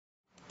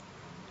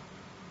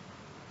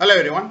Hello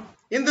everyone.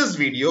 In this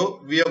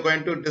video, we are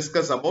going to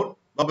discuss about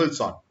bubble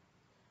sort.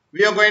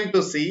 We are going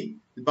to see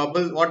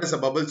what is a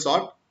bubble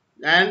sort,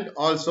 and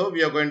also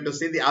we are going to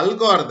see the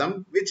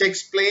algorithm which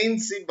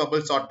explains the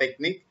bubble sort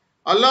technique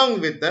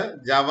along with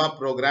the Java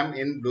program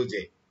in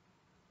BlueJ.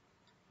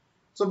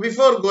 So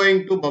before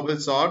going to bubble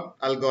sort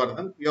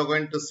algorithm, we are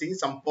going to see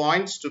some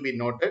points to be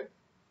noted.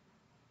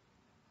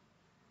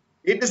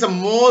 It is the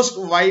most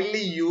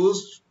widely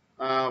used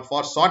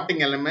for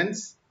sorting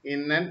elements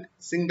in a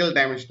single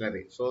dimensional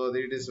array. So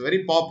it is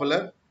very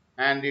popular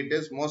and it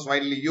is most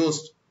widely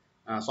used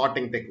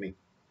sorting technique.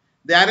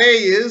 The array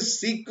is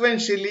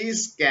sequentially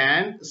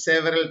scanned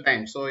several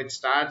times. So it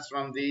starts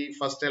from the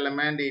first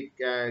element,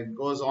 it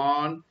goes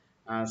on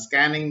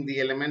scanning the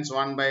elements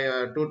one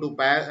by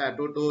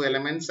two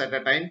elements at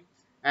a time,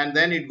 and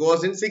then it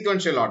goes in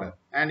sequential order,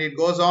 and it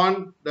goes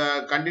on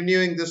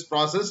continuing this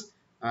process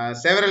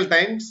several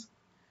times.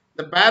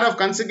 The pair of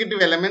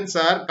consecutive elements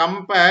are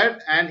compared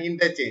and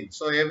interchanged.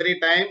 So every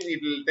time it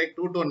will take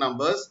two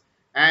numbers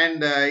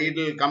and it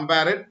will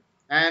compare it,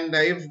 and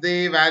if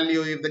the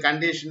value, if the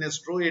condition is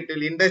true, it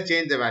will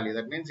interchange the value.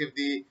 That means if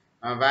the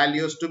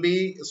values to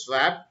be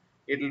swapped,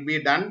 it will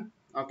be done.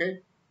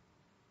 Okay,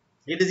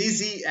 it is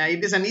easy.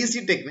 It is an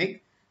easy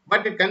technique,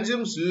 but it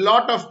consumes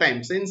lot of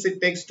time since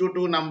it takes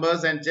two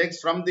numbers and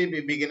checks from the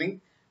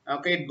beginning.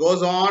 Okay, it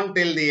goes on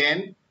till the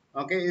end.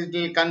 Okay, it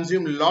will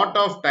consume lot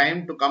of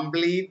time to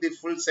complete the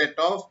full set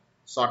of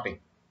sorting.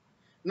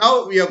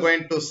 Now we are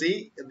going to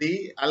see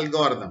the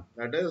algorithm,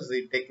 that is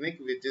the technique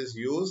which is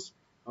used,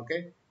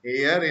 okay,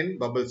 here in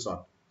bubble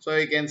sort. So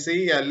you can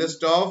see a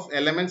list of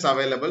elements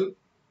available.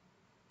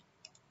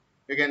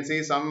 You can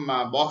see some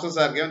boxes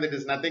are given, that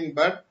is nothing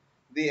but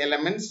the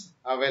elements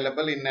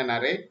available in an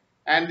array,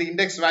 and the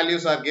index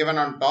values are given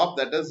on top,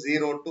 that is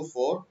 0 to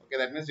 4. Okay,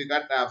 that means you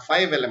got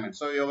 5 elements.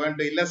 So you are going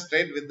to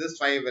illustrate with this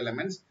 5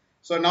 elements.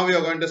 So now we are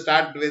going to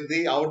start with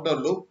the outer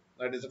loop,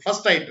 that is the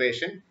first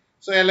iteration.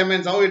 So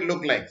elements, how it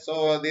look like.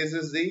 So this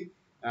is the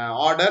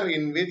order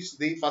in which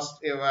the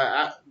first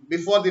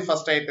before the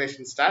first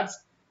iteration starts,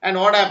 and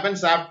what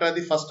happens after the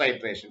first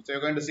iteration. So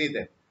you're going to see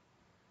that.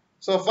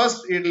 So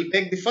first it will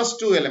take the first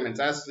two elements,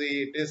 as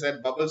it is a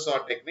bubble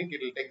sort technique.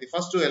 It will take the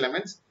first two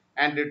elements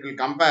and it will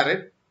compare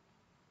it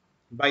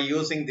by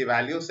using the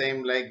value,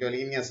 same like your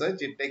linear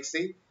search. It takes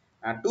the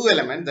two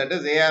elements, that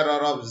is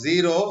ARR of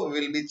 0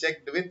 will be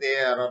checked with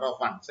ARR of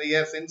 1. So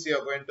here, since you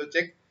are going to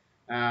check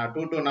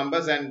two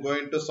numbers and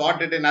going to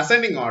sort it in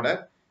ascending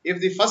order,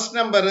 if the first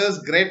number is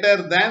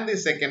greater than the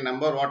second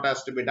number, what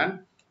has to be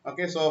done?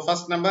 Okay, so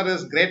first number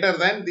is greater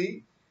than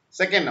the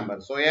second number.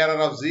 So ARR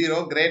of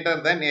 0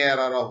 greater than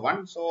ARR of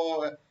 1.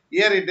 So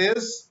here it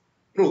is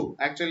true.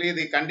 Actually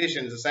the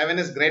conditions, 7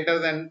 is greater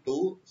than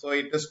 2. So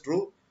it is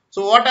true.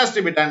 So what has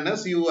to be done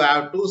is you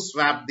have to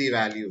swap the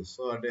values.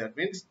 So that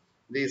means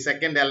the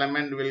second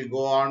element will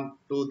go on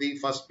to the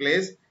first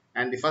place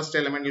and the first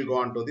element will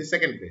go on to the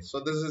second place.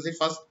 So this is the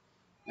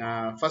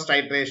first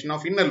iteration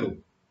of inner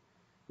loop.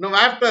 Now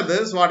after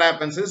this, what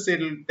happens is it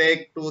will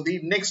take to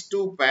the next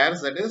two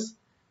pairs, that is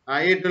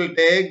it will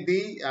take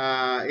the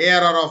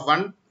ARR of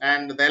 1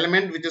 and the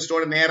element which is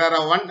stored in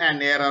ARR of 1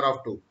 and ARR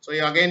of 2. So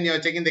again you are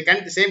checking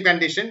the same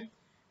condition.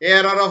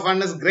 ARR of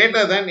 1 is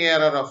greater than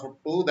ARR of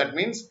 2. That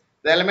means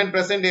the element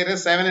present here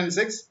is 7 and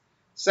 6.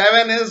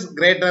 7 is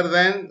greater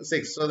than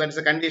 6. So that is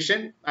a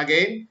condition.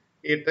 Again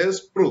it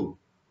is true.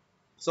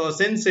 So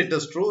since it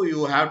is true,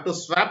 you have to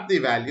swap the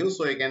values.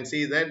 So you can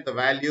see that the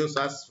values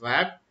are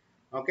swapped.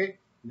 Okay.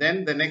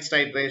 Then the next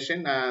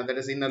iteration, that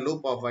is in a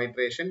loop of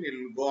iteration, it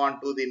will go on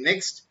to the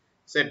next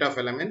set of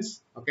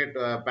elements. Okay,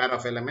 to a pair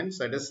of elements,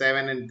 that is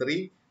 7 and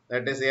 3.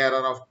 That is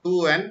ARR of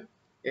 2 and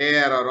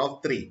ARR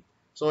of 3.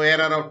 So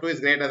ARR of 2 is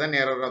greater than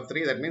ARR of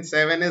 3. That means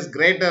 7 is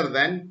greater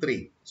than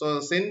 3.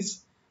 So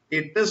since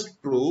it is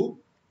true,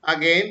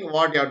 again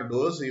what you have to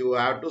do is you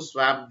have to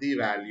swap the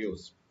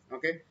values.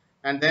 Okay,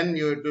 and then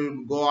you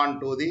will go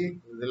on to the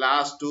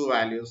last two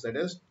values, that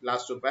is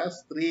last two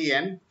pairs, 3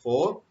 and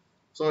 4.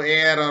 So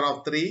ARR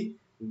of 3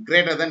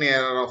 greater than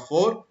ARR of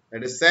 4,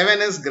 that is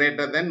 7 is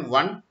greater than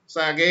 1.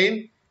 So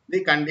again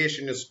the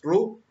condition is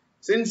true.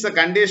 Since the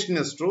condition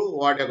is true,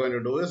 what you are going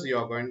to do is you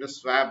are going to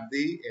swap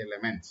the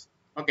elements.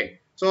 Okay,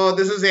 so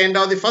this is the end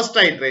of the first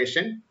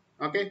iteration.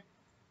 Okay,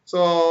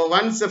 so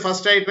once the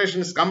first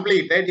iteration is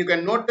completed, you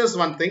can notice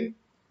one thing.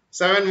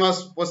 7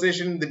 was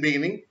positioned in the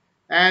beginning,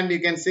 and you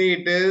can see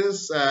it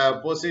is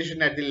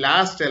positioned at the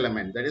last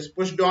element, that is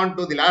pushed on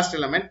to the last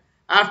element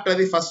after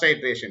the first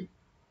iteration.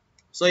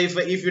 So if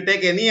you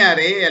take any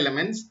array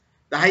elements,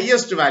 the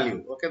highest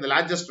value, okay, the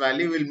largest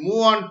value will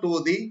move on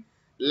to the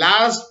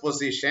last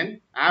position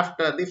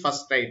after the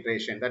first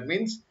iteration. That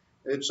means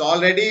it's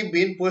already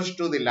been pushed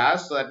to the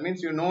last. So that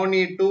means you no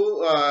need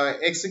to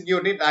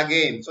execute it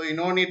again. So you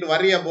no need to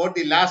worry about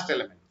the last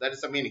element. That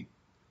is the meaning.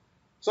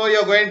 So you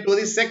are going to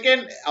the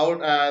second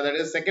that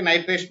is second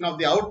iteration of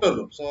the outer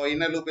loop. So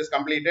inner loop is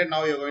completed.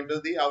 Now you are going to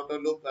the outer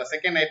loop,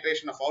 second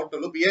iteration of outer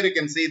loop. Here you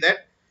can see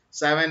that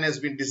 7 has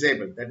been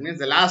disabled. That means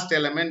the last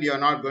element you are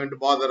not going to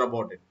bother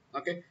about it.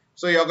 Okay.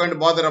 So you are going to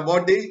bother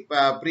about the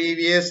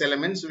previous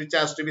elements which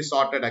has to be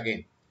sorted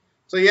again.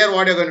 So here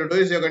what you are going to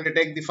do is you are going to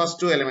take the first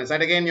two elements,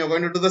 and again you are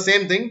going to do the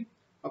same thing.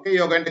 Okay,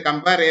 you are going to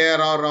compare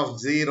error of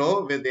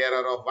 0 with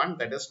error of 1,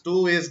 that is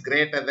 2 is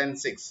greater than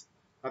 6.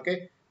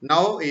 Okay,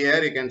 now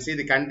here you can see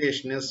the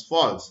condition is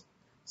false.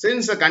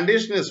 Since the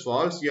condition is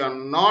false, you are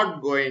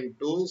not going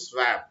to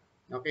swap.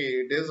 Okay,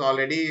 it is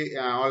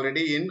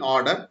already in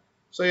order,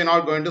 so you are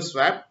not going to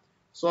swap.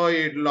 So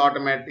it will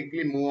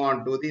automatically move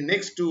on to the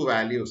next two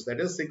values, that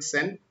is 6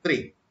 and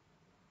 3.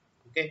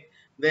 Okay,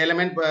 the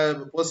element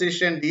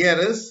position here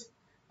is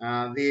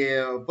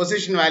the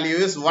position value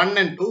is 1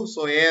 and 2.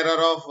 So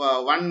error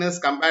of 1 is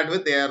compared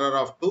with error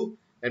of 2.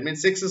 That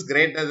means 6 is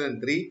greater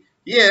than 3.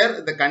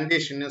 Here the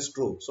condition is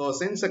true. So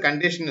since the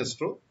condition is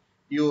true,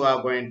 you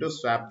are going to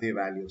swap the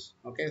values.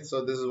 Okay,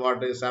 so this is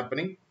what is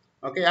happening.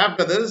 Okay,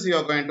 after this you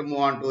are going to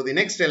move on to the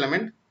next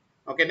element.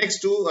 Okay,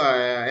 next two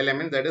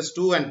element, that is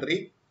 2 and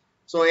 3.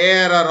 So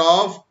error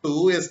of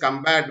 2 is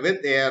compared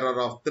with error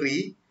of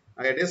 3.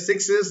 It is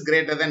 6 is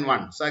greater than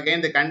 1. So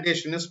again the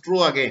condition is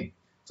true again.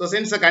 So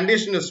since the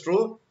condition is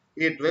true,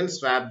 it will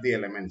swap the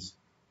elements.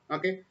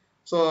 Okay.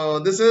 So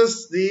this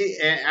is the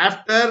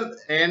after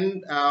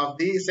end of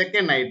the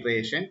second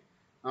iteration.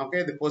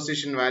 Okay, the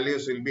position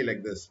values will be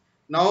like this.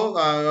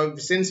 Now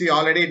since we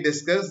already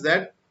discussed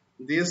that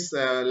this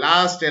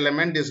last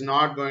element is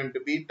not going to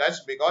be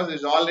touched because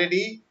it's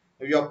already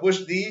you have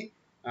pushed the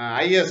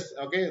highest,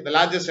 okay, the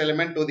largest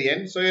element to the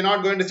end. So you're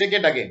not going to check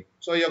it again.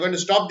 So you're going to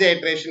stop the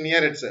iteration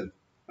here itself.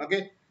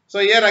 Okay. So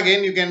here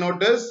again you can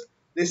notice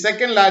the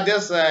second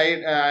largest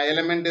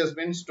element has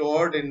been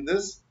stored in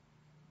this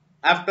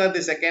after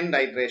the second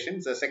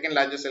iteration. The second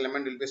largest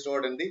element will be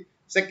stored in the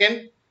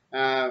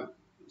uh,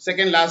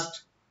 second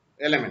last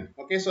element.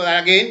 Okay, so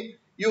again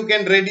you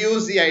can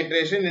reduce the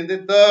iteration in the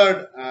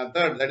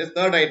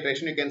third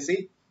iteration. You can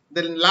see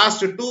the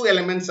last two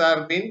elements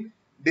are being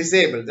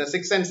disabled. The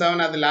 6 and 7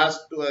 are the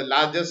last two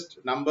largest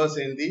numbers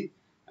in the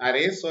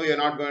array, so you're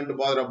not going to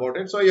bother about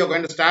it. So you're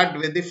going to start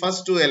with the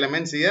first two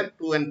elements here,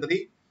 2 and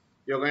 3.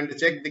 You're going to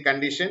check the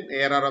condition.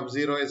 Error of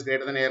 0 is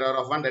greater than error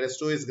of 1, that is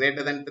 2 is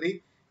greater than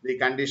 3. The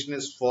condition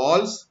is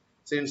false.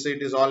 Since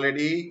it is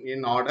already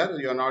in order,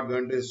 you are not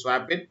going to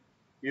swap it.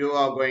 You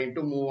are going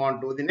to move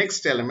on to the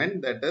next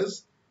element, that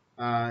is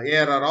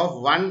error of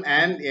 1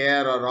 and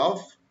error of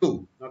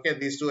 2. Okay,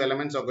 these two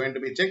elements are going to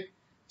be checked.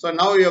 So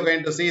now you are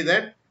going to see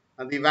that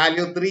the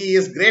value 3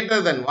 is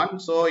greater than 1,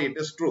 so it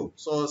is true.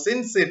 So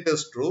since it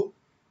is true,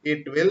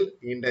 it will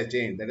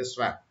interchange, that is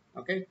swap.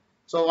 Okay,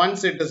 so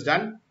once it is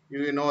done,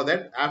 you know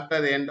that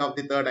after the end of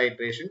the third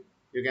iteration,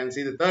 you can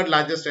see the third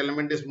largest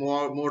element is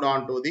moved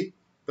on to the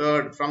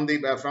third from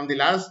the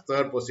last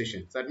third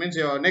position. So that means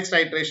your next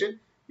iteration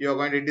you are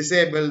going to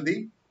disable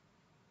the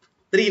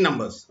three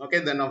numbers. Okay,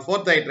 then a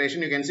fourth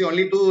iteration you can see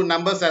only two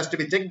numbers has to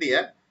be checked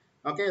here.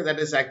 Okay, that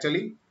is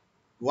actually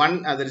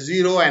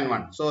 0 and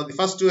 1. So the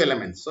first two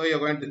elements. So you are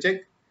going to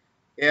check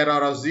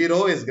error of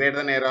 0 is greater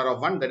than error of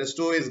 1, that is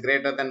 2 is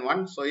greater than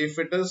 1. So if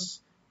it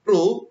is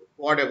true,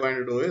 what you are going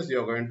to do is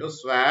you are going to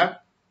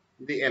swap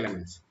the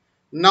elements.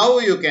 Now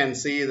you can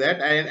see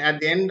that at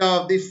the end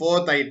of the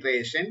fourth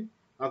iteration,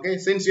 okay,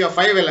 since you have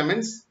 5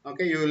 elements,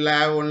 okay, you will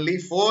have only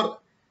 4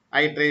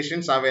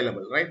 iterations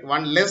available, right?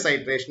 One less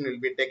iteration will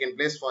be taken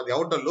place for the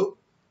outer loop.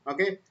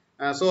 Okay,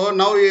 so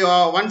now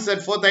once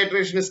that fourth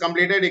iteration is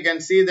completed, you can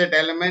see that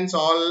elements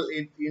all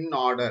in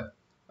order,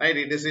 right?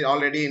 It is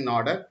already in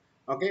order.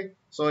 Okay,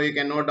 so you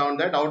can note down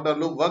that outer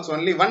loop works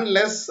only one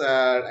less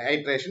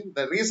iteration.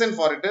 The reason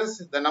for it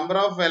is the number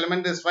of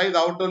elements is 5. The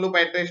outer loop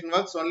iteration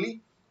works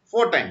only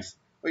 4 times.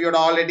 You had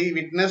already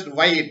witnessed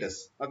why it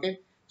is. Okay,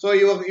 so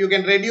you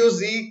can reduce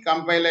the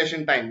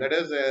compilation time. That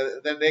is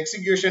the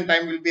execution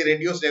time will be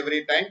reduced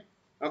every time.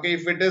 Okay,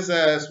 if it is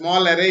a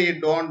small array,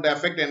 it don't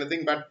affect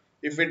anything. But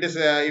if it is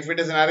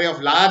an array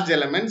of large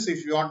elements,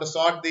 if you want to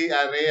sort the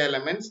array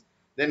elements,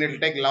 then it will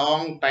take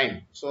long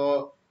time.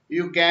 So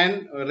you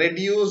can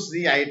reduce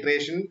the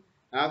iteration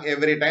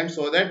every time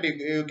so that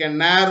you can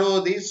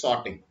narrow the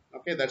sorting.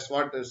 Okay, that's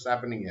what is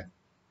happening here.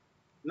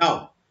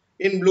 Now,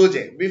 in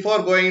BlueJ,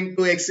 before going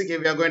to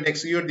execute, we are going to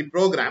execute the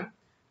program.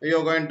 We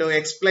are going to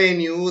explain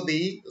you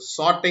the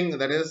sorting,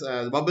 that is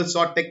bubble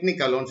sort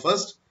technique alone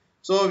first.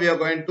 So we are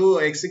going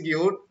to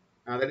execute,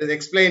 that is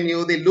explain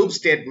you the loop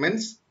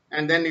statements,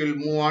 and then you will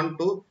move on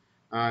to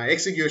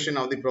execution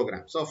of the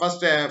program. So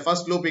first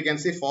loop you can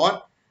see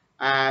for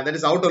that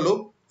is outer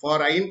loop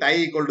for int I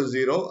equal to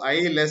 0,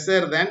 I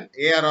lesser than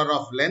ARR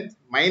of length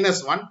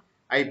minus 1,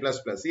 I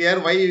plus plus. Here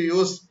why you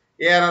use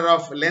ARR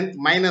of length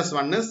minus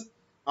 1 is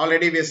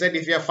already we said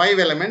if you have 5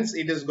 elements,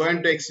 it is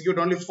going to execute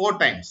only 4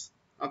 times.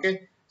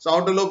 Okay, so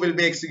outer loop will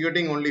be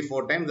executing only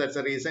 4 times. That's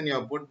the reason you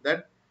have put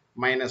that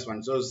minus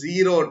 1. So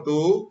 0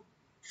 to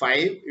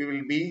 5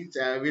 will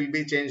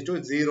be changed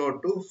to 0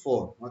 to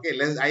 4. Okay,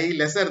 I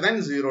lesser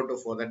than 0 to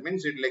 4. That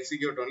means it will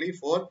execute only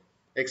 4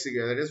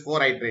 that is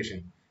 4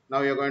 iteration.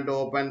 Now you are going to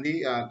open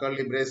the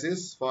curly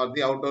braces for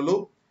the outer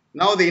loop.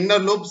 Now the inner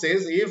loop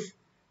says if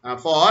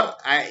for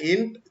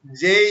int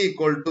j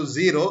equal to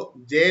 0,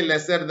 j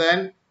lesser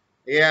than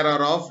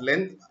ARR of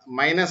length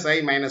minus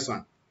I minus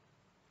 1.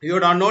 You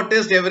would have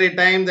noticed every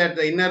time that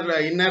the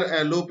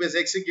inner loop is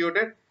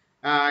executed,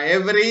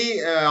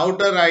 every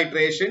outer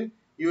iteration,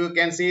 you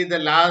can see the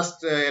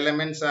last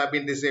elements have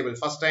been disabled.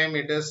 First time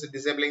it is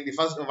disabling the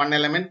first one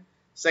element.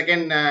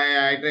 Second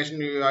iteration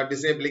you are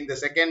disabling the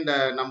second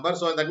number.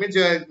 So that means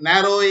you are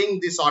narrowing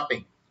the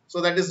sorting.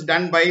 So that is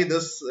done by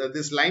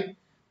this line.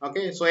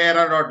 Okay. So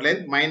error dot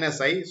length minus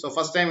I. So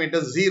first time it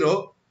is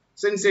 0.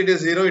 Since it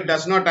is 0, it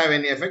does not have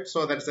any effect.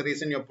 So that's the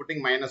reason you're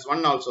putting minus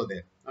 1 also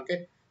there.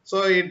 Okay.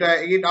 So it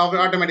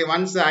automatically,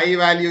 once the I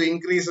value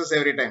increases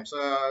every time. So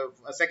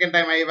a second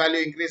time I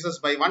value increases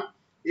by 1.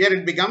 Here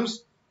it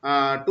becomes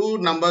 2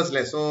 numbers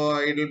less. So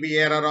it will be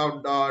error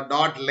of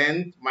dot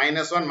length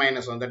minus 1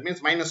 minus 1. That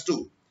means minus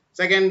 2.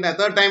 Second,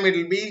 third time it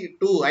will be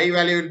 2. I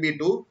value will be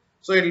 2.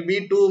 So it will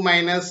be 2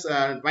 minus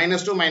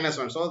minus 2 minus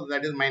 1. So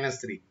that is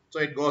minus 3. So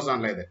it goes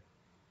on like that.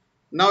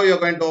 Now you are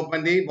going to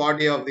open the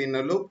body of the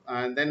inner loop,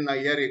 and then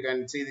here you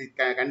can see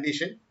the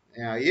condition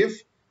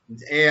if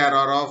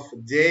ARR of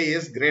j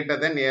is greater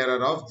than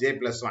ARR of j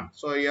plus 1.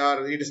 So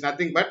it is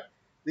nothing but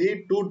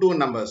the two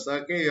numbers.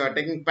 Okay, you are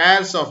taking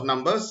pairs of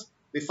numbers.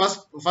 The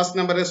first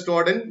number is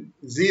stored in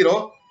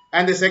 0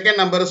 and the second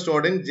number is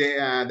stored in j,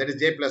 that is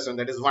j plus 1,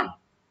 that is 1.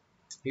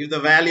 If the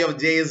value of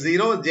j is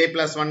 0, j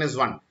plus 1 is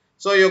 1.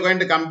 So you're going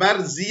to compare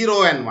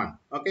 0 and 1.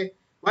 Okay.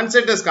 Once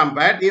it is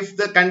compared, if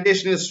the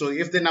condition is true,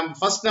 if the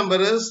first number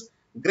is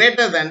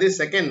greater than the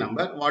second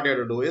number, what you have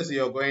to do is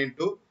you're going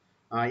to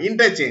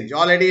interchange.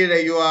 Already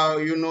you have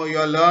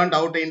learned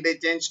how to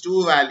interchange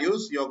two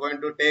values. You're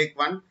going to take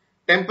one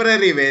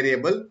temporary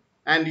variable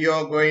and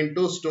you're going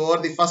to store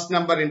the first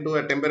number into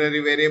a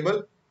temporary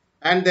variable,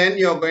 and then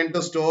you are going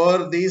to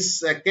store the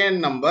second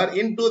number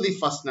into the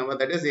first number,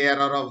 that is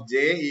ARR of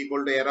j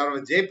equal to ARR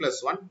of j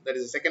plus 1, that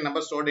is the second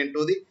number stored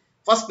into the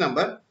first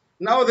number.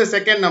 Now the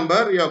second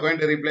number you are going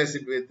to replace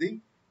it with the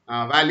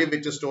value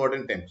which is stored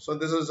in temp. So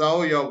this is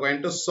how you are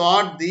going to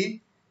sort the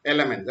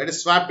element, that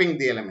is swapping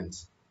the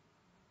elements.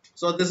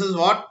 So this is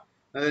what,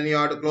 then you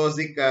have to close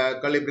the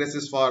curly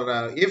braces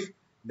for if,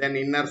 then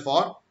inner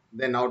for,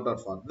 then outer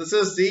for. This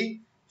is the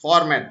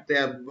format,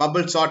 the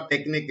bubble sort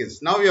technique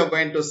is. Now we are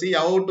going to see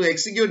how to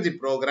execute the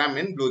program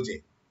in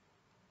BlueJ.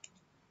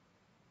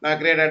 Now I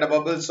created a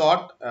bubble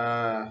sort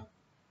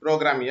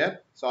program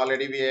here. So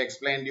already we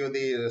explained you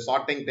the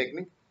sorting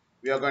technique.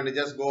 We are going to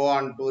just go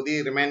on to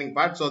the remaining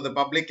part. So the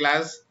public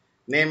class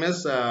name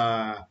is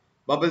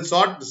bubble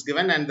sort is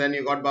given, and then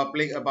you got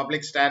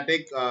public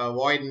static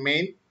void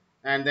main,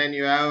 and then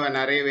you have an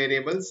array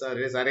variables,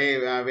 this array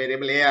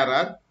variable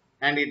ARR,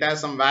 and it has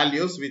some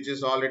values which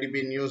is already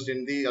been used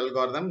in the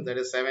algorithm, that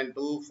is 7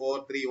 2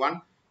 4 3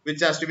 1,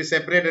 which has to be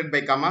separated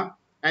by comma,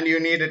 and you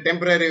need a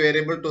temporary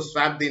variable to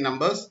swap the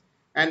numbers,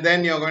 and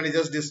then you're going to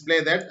just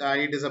display that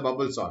it is a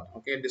bubble sort.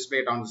 Okay, display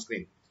it on the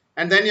screen,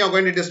 and then you're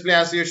going to display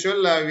as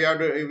usual.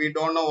 We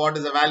don't know what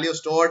is the value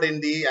stored in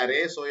the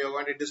array, so you're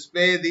going to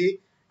display the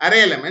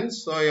array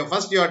elements. So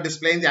first you are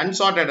displaying the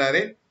unsorted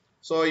array,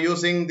 so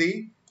using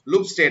the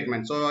loop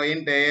statement. So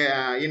int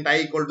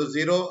I equal to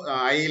 0,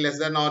 I less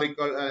than or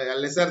equal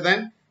lesser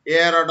than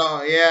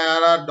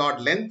ARR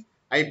dot length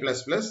I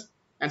plus plus,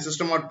 and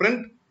system out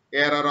print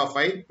ARR of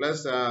I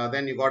plus,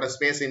 then you got a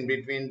space in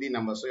between the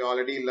numbers. So you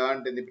already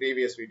learned in the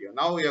previous video.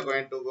 Now we are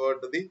going to go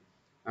to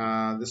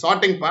the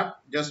sorting part.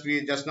 Just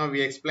now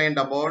we explained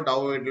about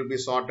how it will be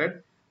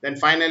sorted. Then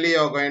finally you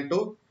are going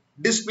to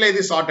display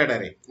the sorted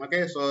array.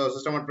 Okay, so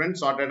system out print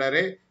sorted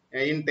array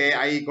int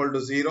I equal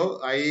to 0,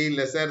 I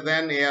lesser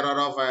than ARR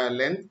of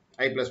length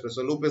I plus plus.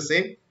 So loop is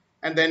same,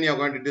 and then you are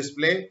going to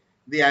display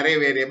the array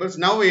variables.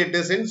 Now it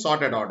is in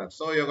sorted order.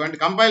 So you are going to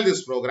compile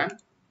this program.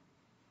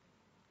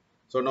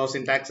 So no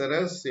syntax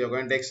errors, you are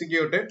going to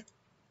execute it.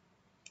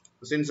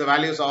 Since the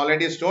values are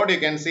already stored, you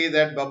can see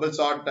that bubble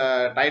sort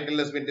title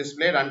has been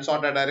displayed,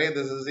 unsorted array.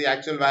 This is the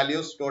actual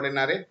values stored in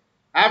array.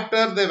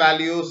 After the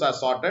values are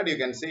sorted, you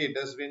can see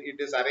it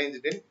is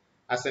arranged in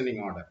ascending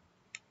order.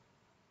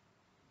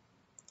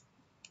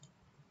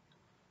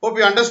 Hope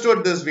you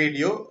understood this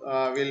video.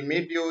 We'll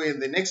meet you in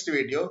the next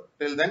video.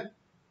 Till then,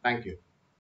 thank you.